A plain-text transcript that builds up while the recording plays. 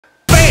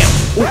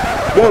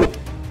1,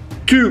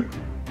 2,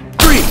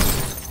 3.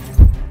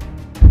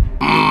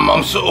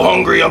 I'm so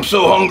hungry. I'm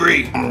so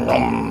hungry.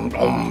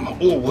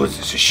 Oh, what is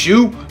this? A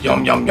shoe?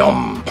 Yum, yum,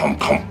 yum.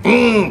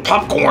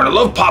 Popcorn. I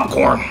love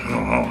popcorn.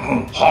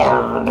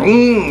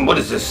 What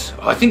is this?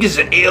 I think it's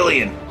an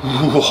alien.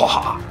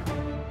 Oh,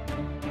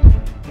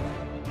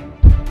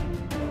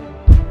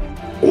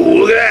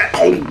 look at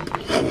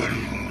that.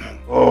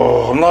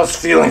 Oh, I'm not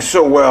feeling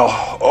so well.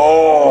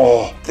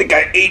 Oh, I think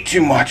I ate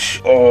too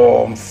much.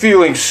 Oh, I'm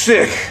feeling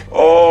sick.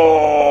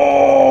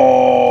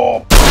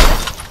 Oh.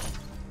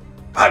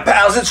 Hi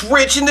pals, it's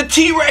Rich, and the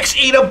T-Rex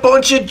ate a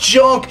bunch of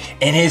junk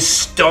and his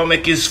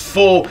stomach is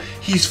full.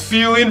 He's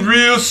feeling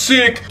real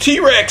sick.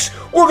 T-Rex,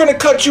 we're gonna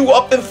cut you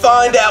up and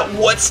find out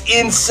what's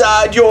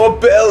inside your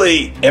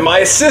belly. And my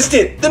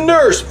assistant, the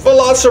nurse,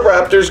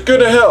 Velociraptor's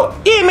gonna help.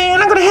 Yeah,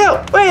 man, I'm gonna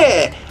help.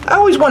 Yeah, I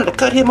always wanted to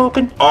cut him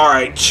open. All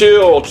right,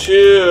 chill.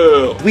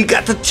 We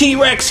got the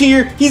T-Rex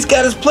here. He's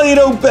got his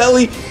Play-Doh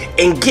belly.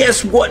 And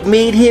guess what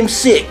made him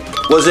sick?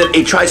 Was it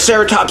a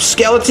Triceratops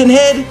skeleton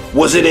head?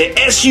 Was it an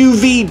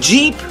SUV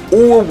Jeep?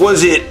 Or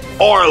was it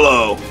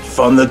Arlo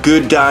from The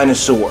Good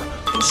Dinosaur?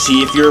 And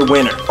see if you're a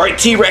winner. All right,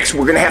 T-Rex,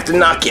 we're gonna have to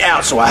knock you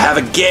out. So I have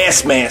a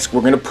gas mask.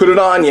 We're gonna put it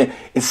on you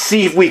and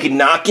see if we can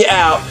knock you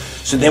out,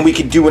 so then we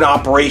can do an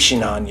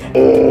operation on you.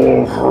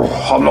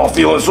 Oh, I'm not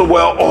feeling so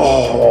well.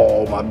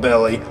 Oh, my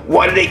belly.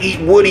 Why did they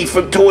eat Woody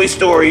from Toy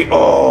Story?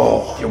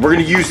 Oh, yeah, we're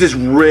gonna use this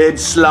red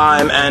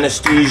slime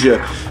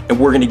anesthesia, and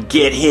we're gonna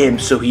get him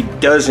so he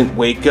doesn't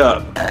wake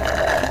up.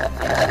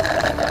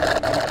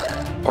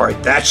 All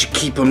right, that should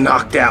keep him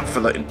knocked out for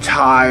the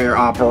entire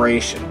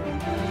operation.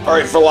 All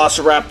right,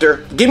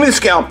 Velociraptor, give me the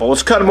scalpel.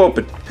 Let's cut him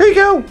open. Here you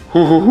go.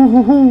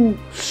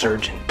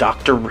 Surgeon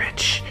Dr.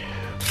 Rich.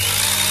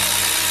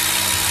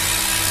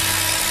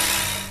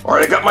 All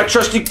right, I got my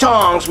trusty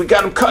tongs. We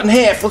got him cut in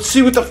half. Let's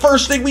see what the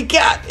first thing we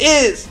got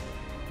is.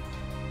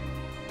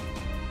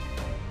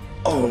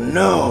 Oh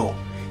no,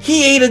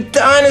 he ate a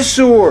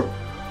dinosaur.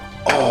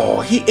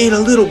 Oh, he ate a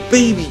little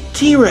baby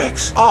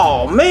T-Rex.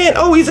 Oh man,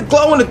 oh, he's a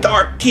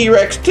glow-in-the-dark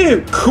T-Rex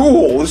too.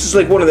 Cool, this is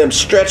like one of them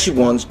stretchy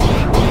ones.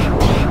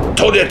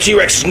 Told you that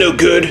T-Rex is no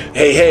good.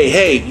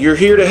 Hey, you're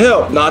here to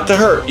help, not to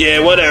hurt. Yeah,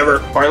 whatever.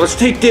 All right, let's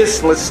take this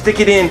and let's stick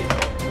it in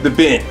the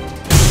bin.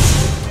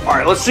 All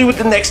right, let's see what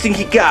the next thing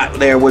he got.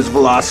 There was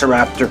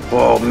Velociraptor.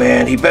 Oh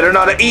man, he better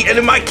not have eaten any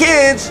of my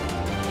kids.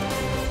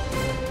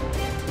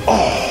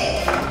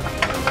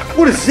 Oh,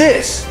 what is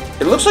this?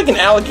 It looks like an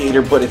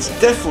alligator, but it's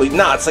definitely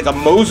not. It's like a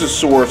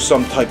mosasaur of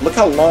some type. Look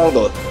how long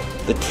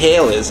the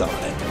tail is on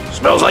it.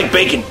 Smells like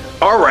bacon.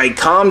 All right,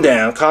 calm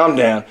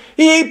down.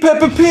 He ate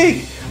Peppa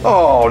Pig.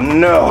 Oh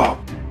no.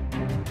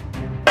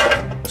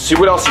 Let's see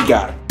what else he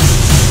got.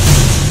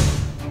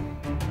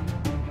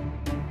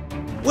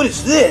 What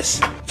is this?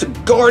 It's a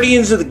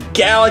Guardians of the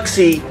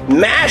Galaxy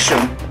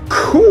Mashem.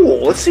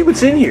 Cool. Let's see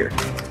what's in here.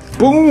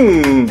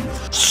 Boom.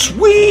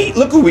 Sweet.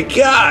 Look who we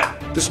got.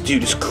 This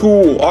dude is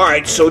cool. All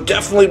right, so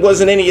definitely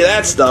wasn't any of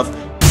that stuff.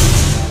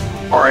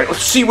 All right,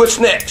 let's see what's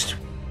next.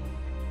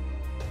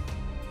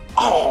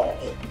 Oh,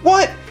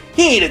 what?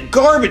 He ate a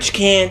garbage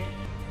can.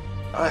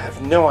 I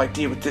have no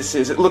idea what this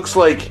is. It looks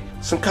like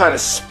some kind of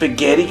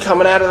spaghetti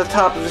coming out of the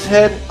top of his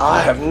head. I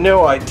have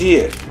no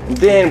idea. And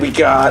then we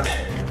got...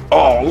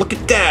 Oh, look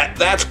at that.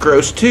 That's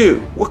gross too.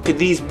 What could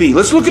these be?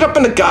 Let's look it up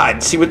in the guide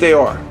and see what they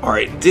are. All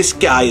right, this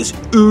guy is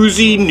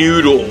Oozy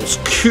Noodles.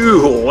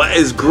 Cool, that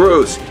is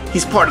gross.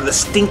 He's part of the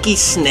Stinky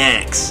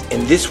Snacks.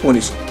 And this one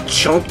is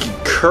Chunky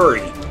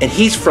Curry. And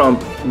he's from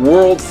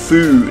World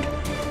Food.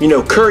 You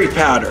know, curry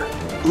powder.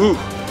 Ooh,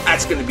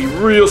 that's gonna be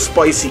real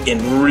spicy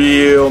and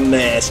real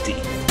nasty.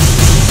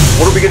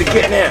 What are we gonna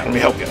get now? Let me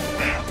help you.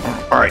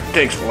 All right,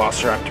 thanks,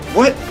 Velociraptor.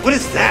 What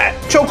is that?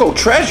 Choco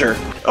Treasure?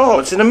 Oh,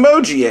 it's an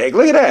emoji egg.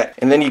 Look at that.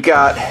 And then you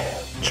got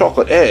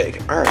chocolate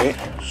egg. All right,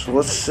 so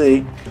let's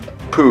see.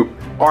 Poop.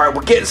 All right,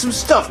 we're getting some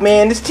stuff,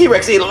 man. This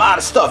T-Rex ate a lot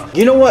of stuff.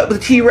 You know what the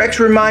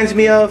T-Rex reminds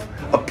me of?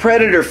 A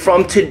predator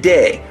from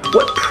today.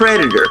 What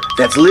predator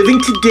that's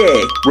living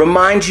today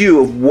reminds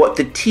you of what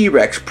the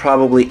T-Rex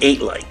probably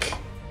ate like?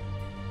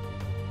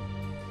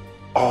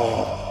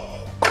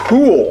 Oh,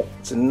 cool.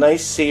 It's a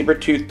nice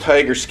saber-toothed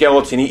tiger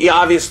skeleton. He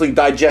obviously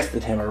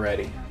digested him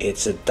already.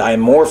 It's a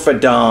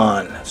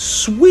Dimorphodon.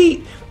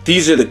 Sweet.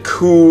 These are the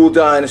cool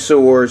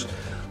dinosaurs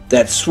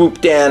that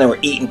swooped down and were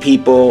eating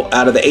people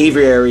out of the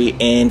aviary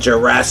in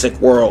Jurassic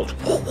World.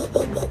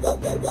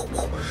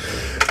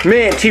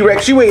 Man,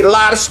 T-Rex, you ate a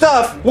lot of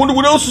stuff. Wonder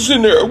what else is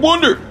in there. I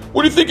wonder.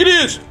 What do you think it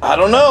is? I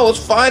don't know. Let's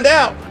find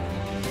out.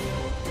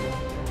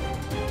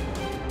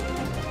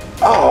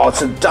 Oh,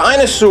 it's a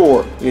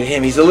dinosaur. Look at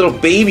him. He's a little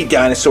baby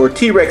dinosaur.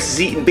 T-Rex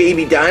is eating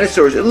baby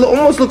dinosaurs. It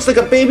almost looks like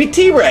a baby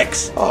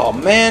T-Rex. Oh,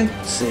 man.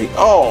 Let's see.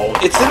 Oh,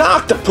 it's an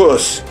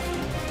octopus.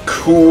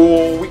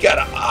 Cool. We got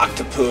an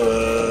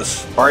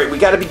octopus. All right, we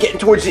got to be getting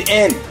towards the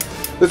end.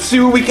 Let's see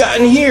what we got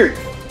in here.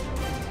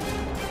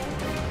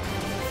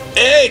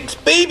 Eggs.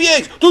 Baby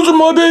eggs. Those are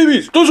my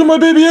babies. Those are my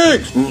baby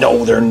eggs.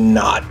 No, they're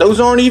not. Those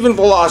aren't even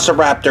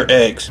Velociraptor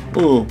eggs.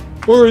 Ooh.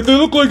 Alright, they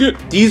look like it.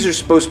 These are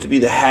supposed to be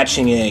the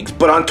hatching eggs,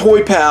 but on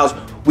Toy Pals,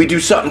 we do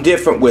something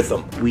different with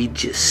them. We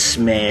just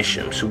smash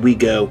them. So we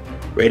go,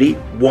 ready?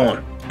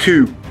 1,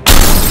 2,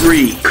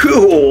 3.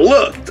 Cool,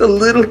 look, it's a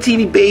little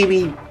teeny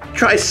baby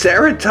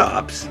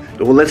Triceratops.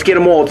 Well, let's get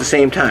them all at the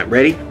same time.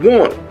 Ready?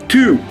 1,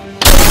 2.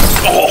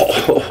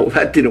 Oh,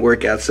 that didn't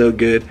work out so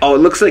good. Oh, it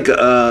looks like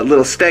a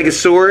little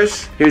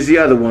Stegosaurus. Here's the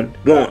other one.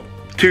 1,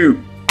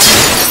 2.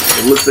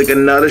 It looks like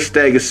another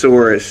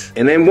Stegosaurus.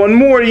 And then one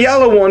more, the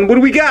yellow one. What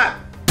do we got?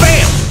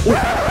 Bam!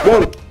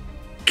 Ooh, 1,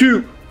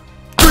 2, 3.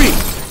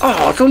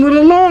 Oh, it's a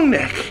little long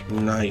neck.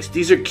 Nice.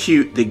 These are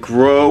cute. They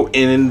grow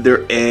in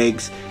their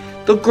eggs.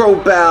 They'll grow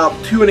about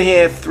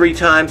 2.5, 3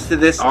 times to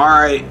this. All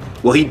right.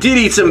 Well, he did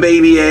eat some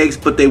baby eggs,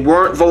 but they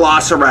weren't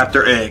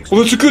Velociraptor eggs.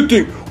 Well, that's a good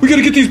thing. We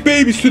gotta get these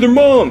babies to their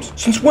moms.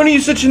 Since when are you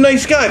such a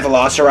nice guy,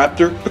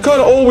 Velociraptor? I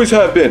kinda always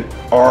have been.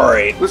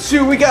 Alright, let's see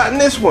what we got in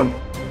this one.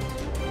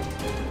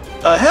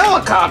 A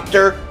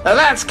helicopter? Now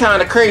that's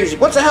kinda crazy.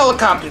 What's a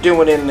helicopter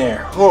doing in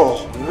there?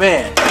 Oh,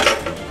 man.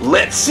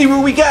 Let's see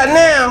what we got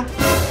now.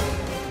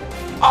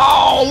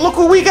 Oh, look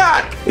what we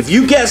got. If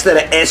you guessed that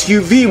an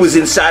SUV was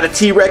inside a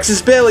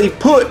T-Rex's belly,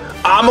 put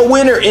 "I'm a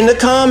winner" in the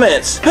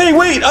comments. Hey,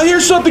 wait, I hear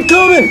something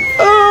coming.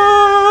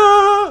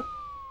 Ah!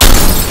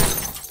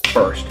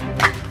 First.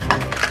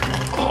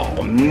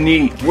 Oh,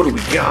 neat. What do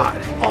we got?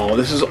 Oh,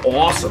 this is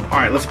awesome. All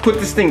right, let's put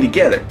this thing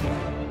together.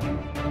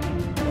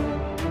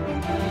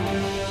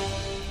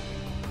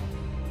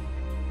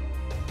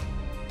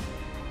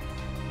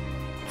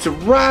 It's a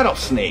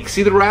rattlesnake.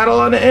 See the rattle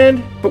on the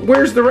end? But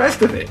where's the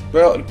rest of it?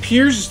 Well, it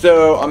appears as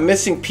though I'm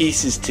missing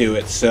pieces to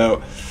it,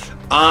 so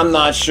I'm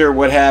not sure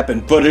what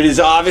happened, but it is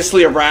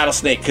obviously a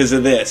rattlesnake because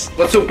of this.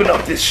 Let's open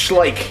up this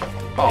shlike.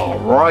 All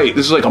right,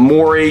 this is like a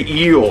moray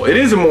eel. It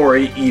is a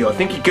moray eel. I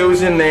think it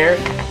goes in there,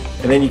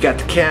 and then you got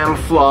the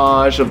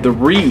camouflage of the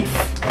reef.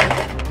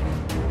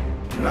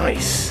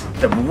 Nice.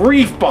 The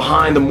reef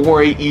behind the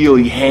moray eel,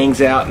 he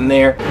hangs out in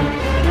there.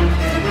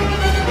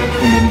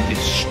 And then you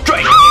just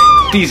strike.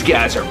 These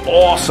guys are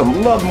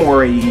awesome. Love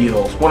moray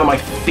eels. One of my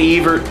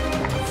favorite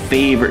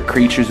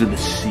creatures of the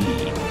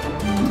sea.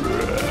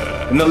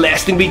 And the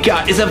last thing we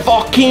got is a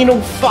volcano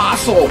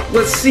fossil.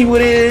 Let's see what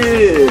it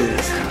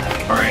is.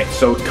 All right,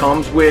 so it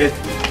comes with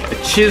a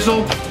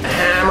chisel, a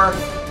hammer,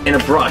 and a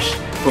brush.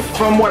 But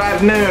from what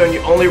I've known, you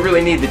only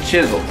really need the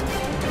chisel.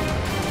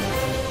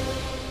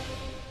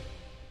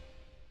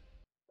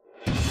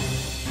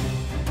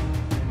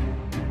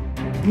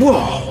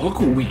 Whoa, look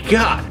what we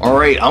got. All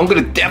right, I'm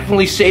gonna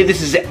definitely say this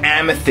is an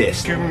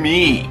amethyst. To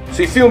me.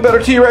 So you feeling better,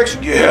 T-Rex?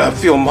 Yeah, I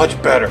feel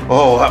much better.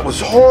 Oh, that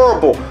was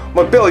horrible.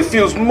 My belly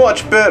feels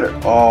much better.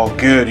 Oh,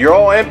 good. You're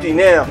all empty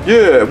now.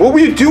 Yeah, What were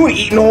you doing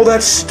eating all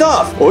that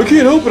stuff? well, I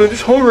can't help it. I'm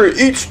just hungry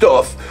to eat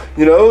stuff.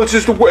 You know, it's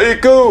just the way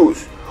it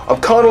goes. I'm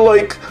kind of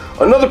like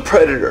another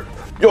predator.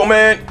 Yo,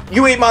 man,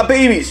 you ate my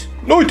babies.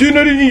 No, I didn't.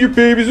 I didn't eat your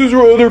babies. Those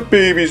were other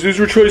babies. Those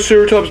were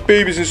Triceratops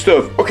babies and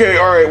stuff. Okay,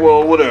 alright,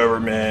 well, whatever,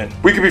 man.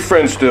 We could be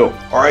friends still.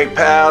 Alright,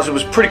 pals, it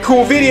was a pretty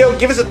cool video.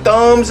 Give us a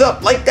thumbs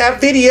up, like that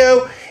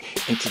video.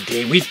 And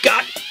today we've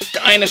got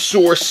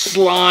dinosaur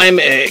slime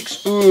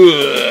eggs.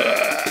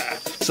 Ugh.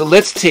 So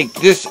let's take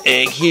this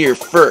egg here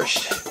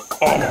first.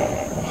 Oh,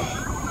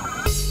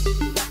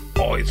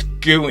 it's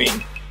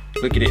gooing.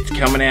 Look at it, it's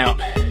coming out.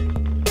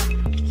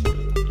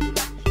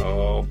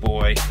 Oh,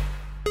 boy.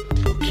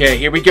 Okay,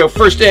 here we go.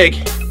 First egg.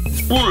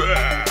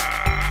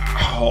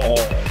 Oh,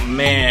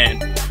 man.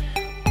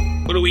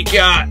 What do we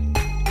got?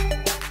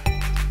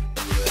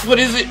 What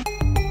is it?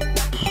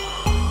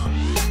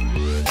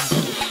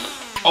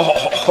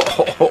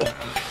 Oh,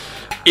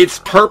 it's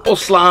purple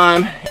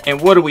slime. And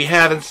what do we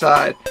have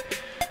inside?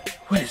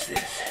 What is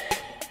this?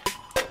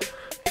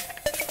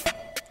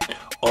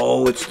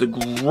 Oh, it's the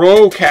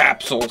grow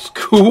capsules.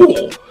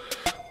 Cool.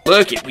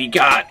 Look it, we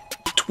got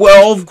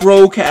 12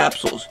 grow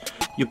capsules.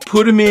 You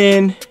put them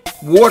in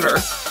water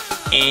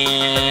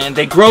and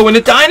they grow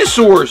into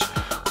dinosaurs.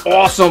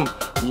 Awesome.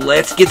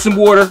 Let's get some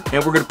water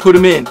and we're gonna put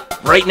them in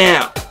right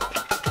now.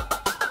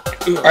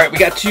 All right, we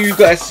got 2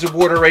 glasses of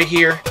water right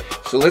here.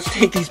 So let's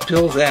take these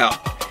pills out.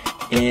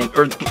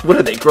 Or what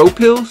are they, grow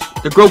pills?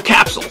 They're grow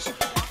capsules.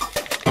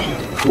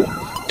 Cool,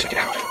 check it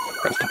out.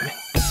 Let's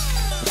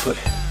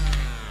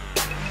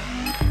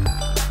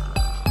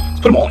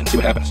put them all in, see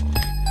what happens.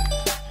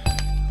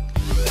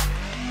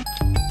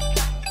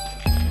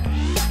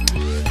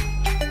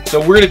 So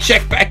we're gonna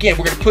check back in.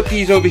 We're gonna put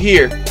these over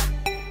here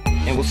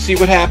and we'll see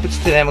what happens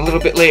to them a little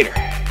bit later.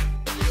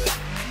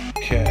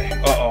 Okay,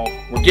 uh-oh,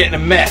 we're getting a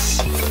mess.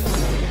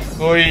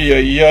 Oy,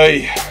 oy,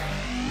 oy.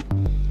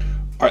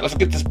 All right, let's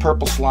get this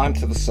purple slime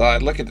to the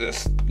side. Look at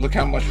this, look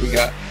how much we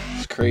got.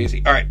 It's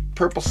crazy. All right,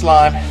 purple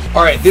slime.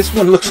 All right, this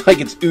one looks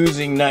like it's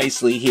oozing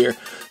nicely here.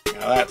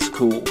 Now that's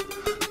cool.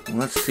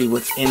 Let's see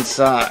what's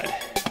inside.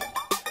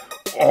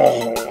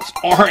 Oh, it's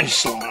orange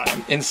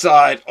slime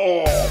inside.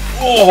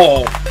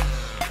 Oh.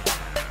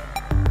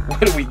 What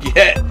do we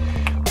get?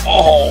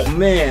 Oh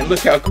man, look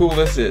how cool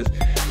this is.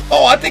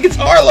 Oh, I think it's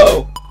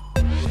Arlo.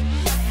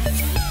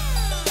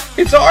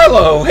 It's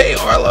Arlo. Hey,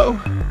 Arlo.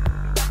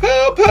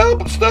 Help,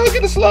 help, I'm stuck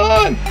in the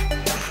slime.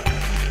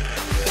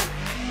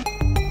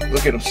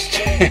 Look at him.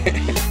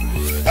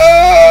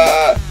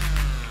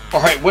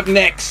 Alright, what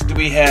next do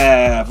we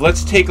have?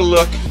 Let's take a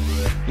look.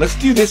 Let's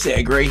do this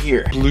egg right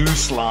here. Blue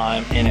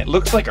slime, and it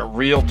looks like a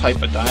real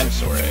type of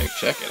dinosaur egg.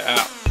 Check it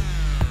out.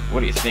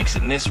 What do you think's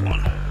in this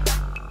one?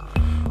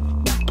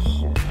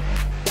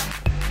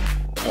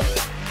 Oh,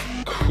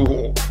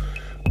 cool.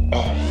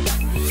 Oh,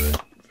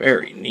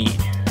 very neat.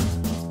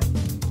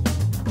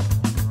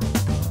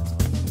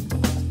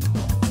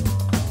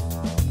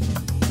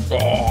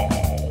 Oh,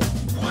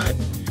 what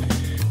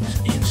is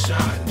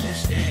inside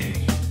this egg?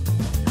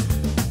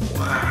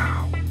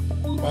 Wow.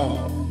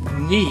 Oh,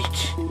 neat.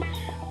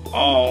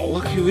 Oh,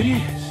 look who it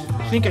is.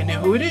 I think I know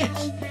who it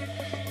is.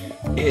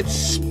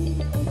 It's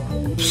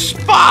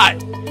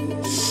Spot.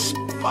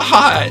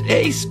 Spot.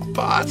 Hey,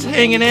 Spot's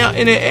hanging out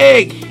in an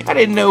egg. I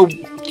didn't know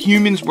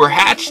humans were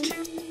hatched.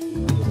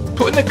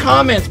 Put in the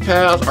comments,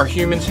 pals. Are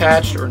humans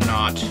hatched or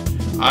not?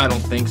 I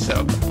don't think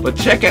so. But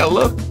check out,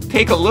 look.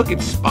 Take a look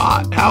at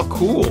Spot. How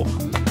cool.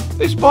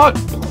 Hey, Spot.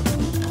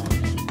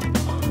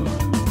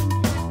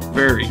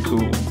 Very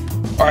cool.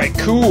 Alright,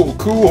 cool,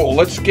 cool.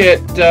 Let's go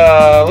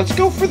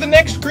for the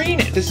next green.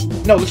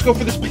 Let's go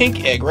for this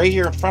pink egg right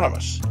here in front of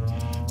us.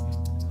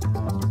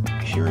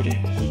 Here it is.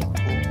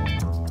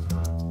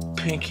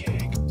 Pink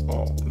egg.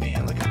 Oh,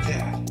 man, look at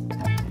that.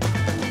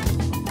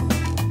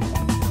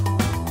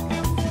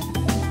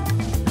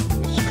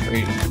 That's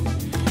crazy.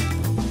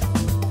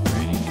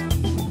 Ready?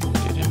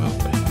 Get him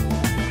open.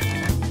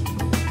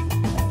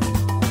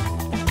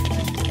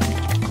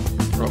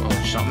 Oh,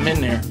 there's something in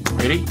there.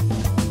 Ready?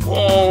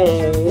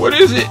 Whoa, what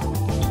is it?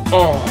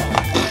 Oh.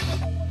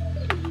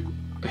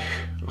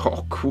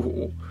 Oh,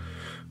 cool.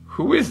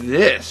 Who is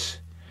this?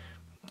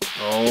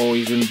 Oh,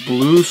 he's in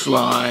blue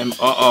slime.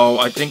 Uh-oh,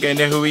 I think I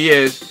know who he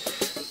is.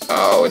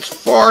 Oh, it's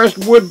Forest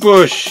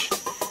Woodbush.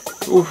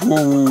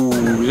 Ooh,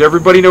 does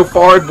everybody know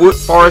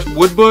Forest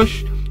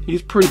Woodbush?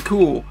 He's pretty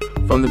cool.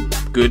 From the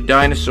Good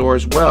Dinosaur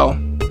as well.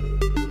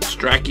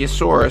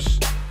 Strachiosaurus.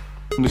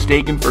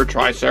 Mistaken for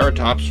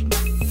Triceratops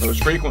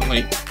most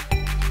frequently.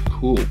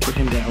 Cool, put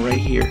him down right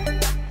here.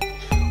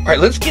 Alright,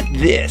 let's get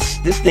this.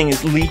 This thing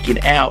is leaking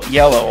out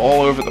yellow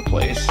all over the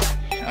place.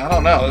 I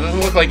don't know, it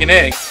doesn't look like an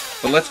egg.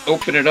 But let's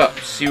open it up,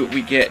 see what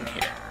we get in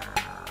here.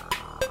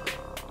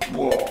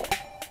 Whoa.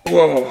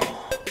 Whoa.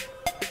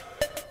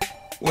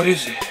 What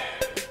is it?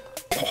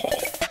 Oh,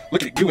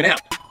 look at it gooing out.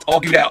 It's all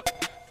gooed out.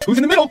 Who's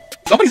in the middle?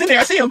 Somebody's in there,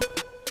 I see him.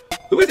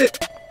 Who is it?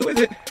 Who is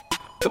it?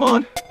 Come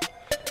on.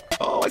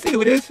 Oh, I see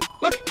who it is.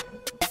 Look.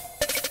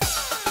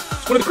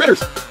 It's one of the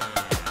critters.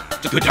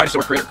 It's a good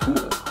dinosaur critter. Cool.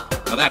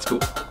 Now that's cool.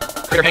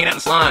 Critter hanging out in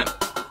slime.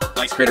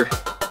 Nice critter.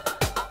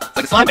 It's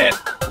like a slime bed.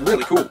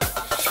 Really cool.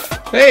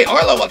 Hey,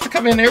 Arlo wants to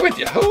come in there with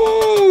you.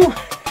 Ooh.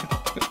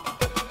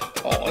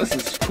 Oh, this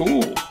is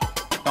cool.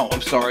 Oh,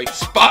 I'm sorry.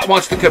 Spot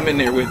wants to come in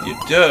there with you.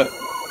 Duh.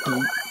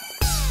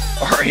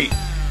 Alright.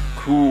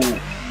 Cool.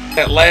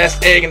 That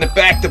last egg in the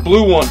back, the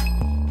blue one.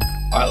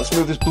 Alright, let's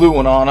move this blue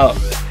one on up.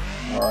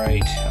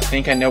 Alright. I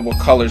think I know what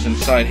color's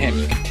inside him.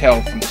 You can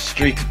tell from the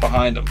streaks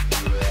behind him.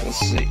 Let's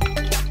see.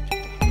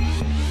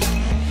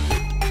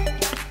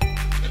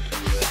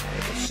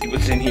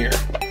 What's in here?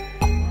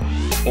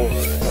 Oh.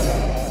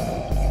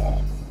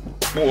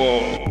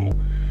 Whoa.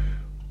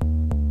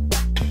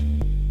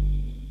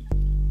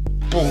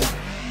 Boom.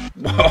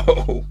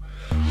 Whoa.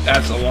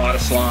 That's a lot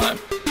of slime.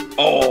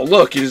 Oh,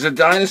 look, there's a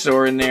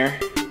dinosaur in there.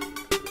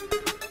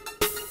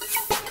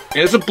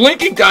 It's a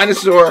blinking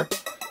dinosaur.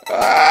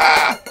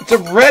 Ah, it's a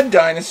red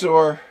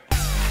dinosaur.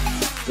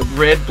 It's a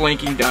red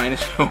blinking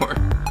dinosaur.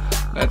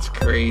 That's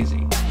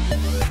crazy.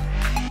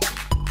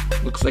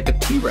 Looks like a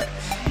T-Rex.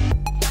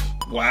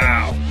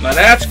 Wow. Now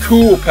that's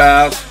cool,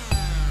 pals.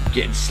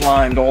 Getting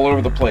slimed all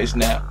over the place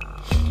now.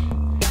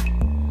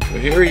 So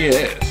here he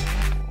is.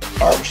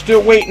 Alright, we're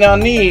still waiting on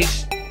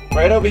these.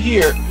 Right over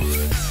here.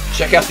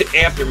 Check out the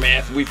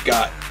aftermath. We've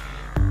got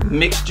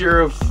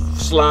mixture of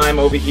slime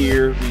over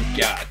here. We've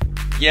got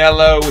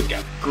yellow. We've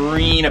got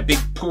green. A big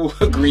pool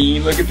of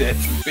green. Look at that.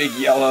 Big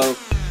yellow.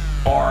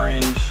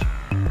 Orange.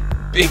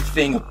 Big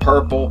thing of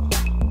purple.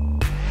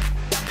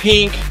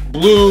 Pink,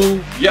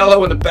 blue,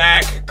 yellow in the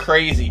back.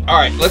 Crazy.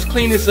 Alright, let's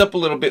clean this up a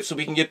little bit so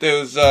we can get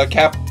those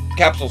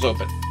capsules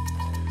open.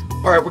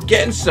 Alright, we're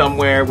getting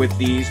somewhere with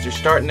these. They're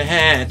starting to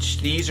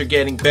hatch. These are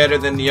getting better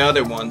than the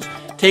other ones.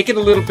 Taking a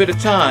little bit of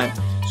time.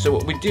 So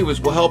what we do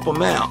is we'll help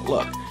them out.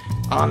 Look,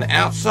 on the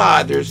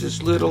outside there's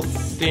this little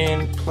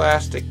thin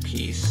plastic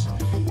piece.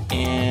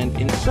 And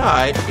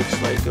inside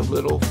it's like a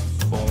little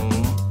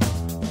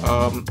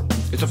foam.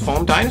 It's a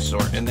foam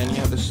dinosaur. And then you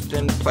have this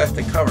thin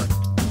plastic cover.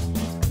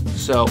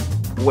 So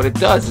what it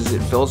does is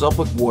it fills up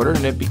with water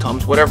and it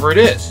becomes whatever it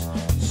is.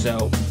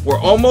 So we're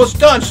almost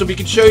done, so we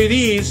can show you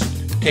these.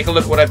 Take a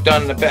look at what I've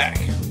done in the back.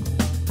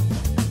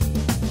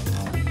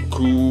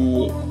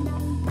 Cool.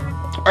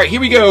 Alright, here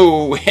we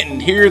go.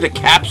 And here are the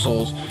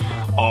capsules.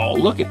 Oh,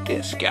 look at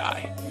this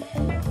guy.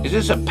 Is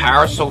this a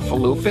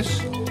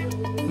Parasaurolophus?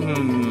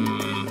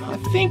 I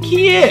think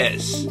he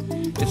is.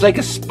 It's like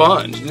a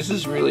sponge. This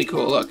is really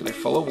cool. Look, they're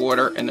full of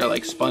water and they're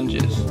like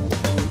sponges.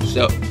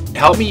 So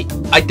help me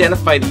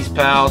identify these,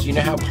 pals. You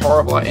know how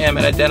horrible I am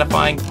at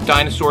identifying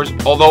dinosaurs,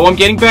 although I'm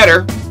getting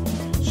better.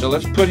 So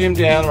let's put him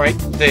down right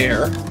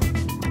there.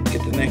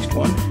 Get the next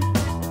one.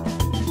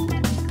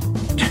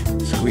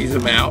 Squeeze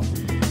him out.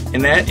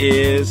 And that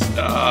is,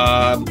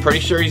 I'm pretty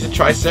sure he's a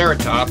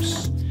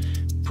Triceratops.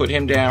 Put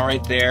him down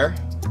right there.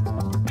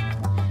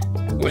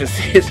 What is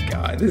this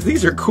guy?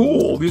 These are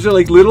cool. These are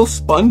like little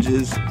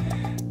sponges.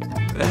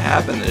 What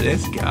happened to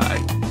this guy?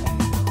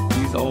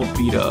 He's all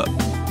beat up.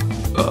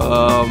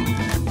 I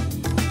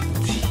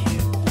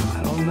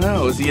don't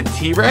know. Is he a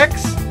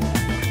T-Rex?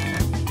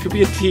 Could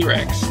be a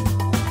T-Rex.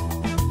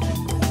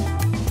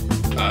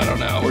 I don't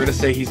know. We're gonna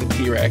say he's a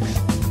T-Rex.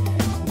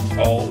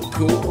 Oh,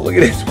 cool. Look at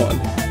this one.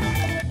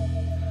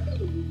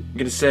 I'm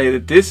gonna say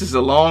that this is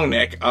a long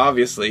neck,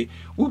 obviously.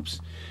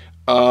 Whoops.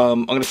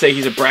 I'm gonna say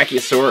he's a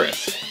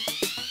Brachiosaurus.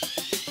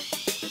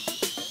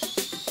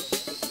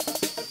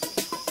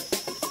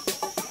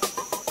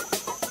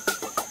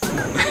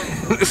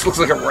 This looks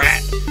like a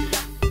rat.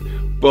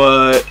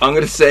 But I'm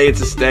gonna say it's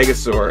a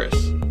Stegosaurus.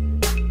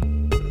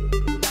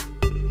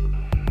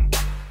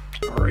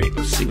 Alright,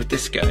 let's see what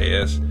this guy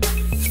is.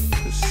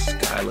 This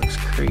guy looks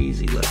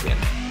crazy looking.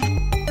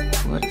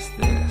 What is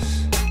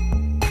this?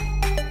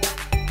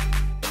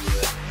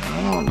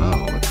 I don't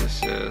know what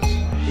this is.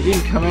 He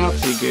didn't come out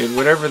too good.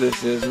 Whatever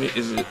this is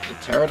it a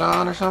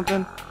pterodon or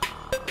something?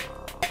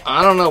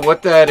 I don't know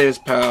what that is,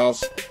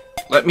 pals.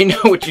 Let me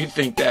know what you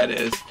think that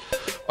is.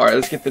 Alright,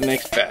 let's get the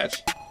next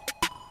batch.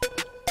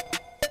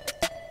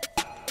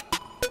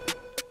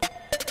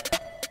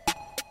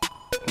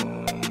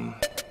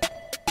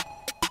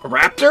 A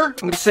raptor? I'm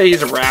gonna say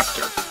he's a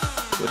raptor.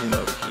 Put him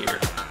over here.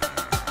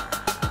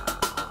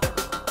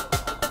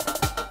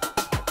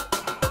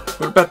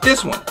 What about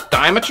this one?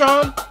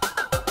 Dimetron?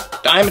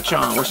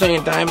 Dimetron. We're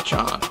saying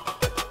Dimetron.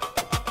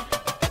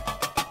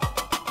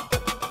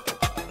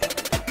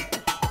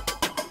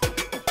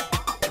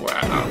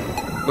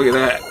 Wow. Look at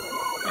that.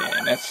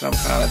 Man, that's some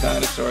kind of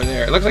dinosaur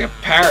there. It looks like a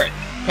parrot.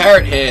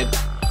 Parrot head.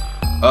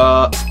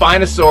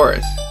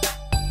 Spinosaurus.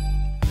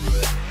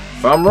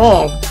 If I'm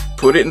wrong,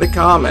 put it in the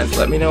comments.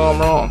 Let me know I'm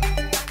wrong.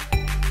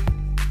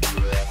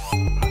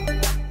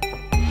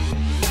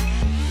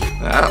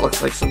 That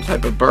looks like some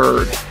type of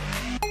bird.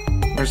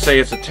 I'm gonna say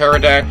it's a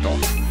pterodactyl.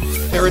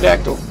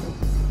 Pterodactyl.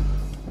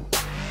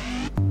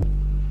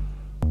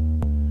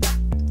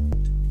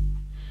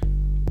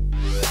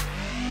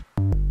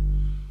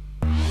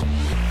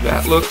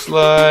 That looks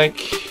like...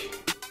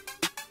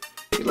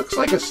 He looks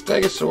like a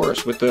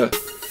Stegosaurus with the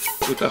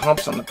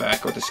humps on the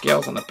back, or the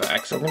scales on the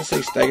back. So I'm gonna say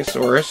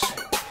Stegosaurus.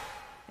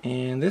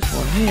 And this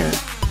one here,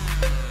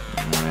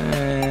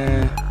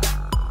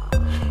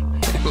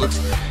 it looks,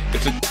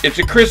 it's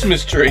a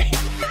Christmas tree.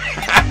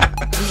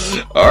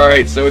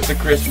 Alright, so it's a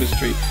Christmas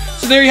tree.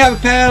 So there you have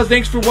it, pals.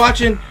 Thanks for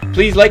watching.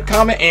 Please like,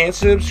 comment, and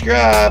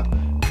subscribe.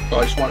 Oh,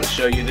 I just wanted to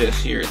show you this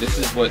here. This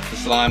is what the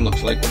slime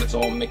looks like when it's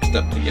all mixed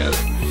up together.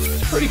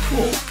 It's pretty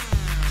cool.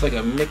 It's like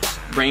a mixed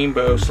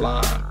rainbow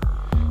slime.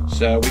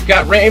 So we've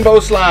got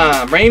rainbow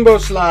slime, rainbow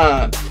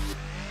slime.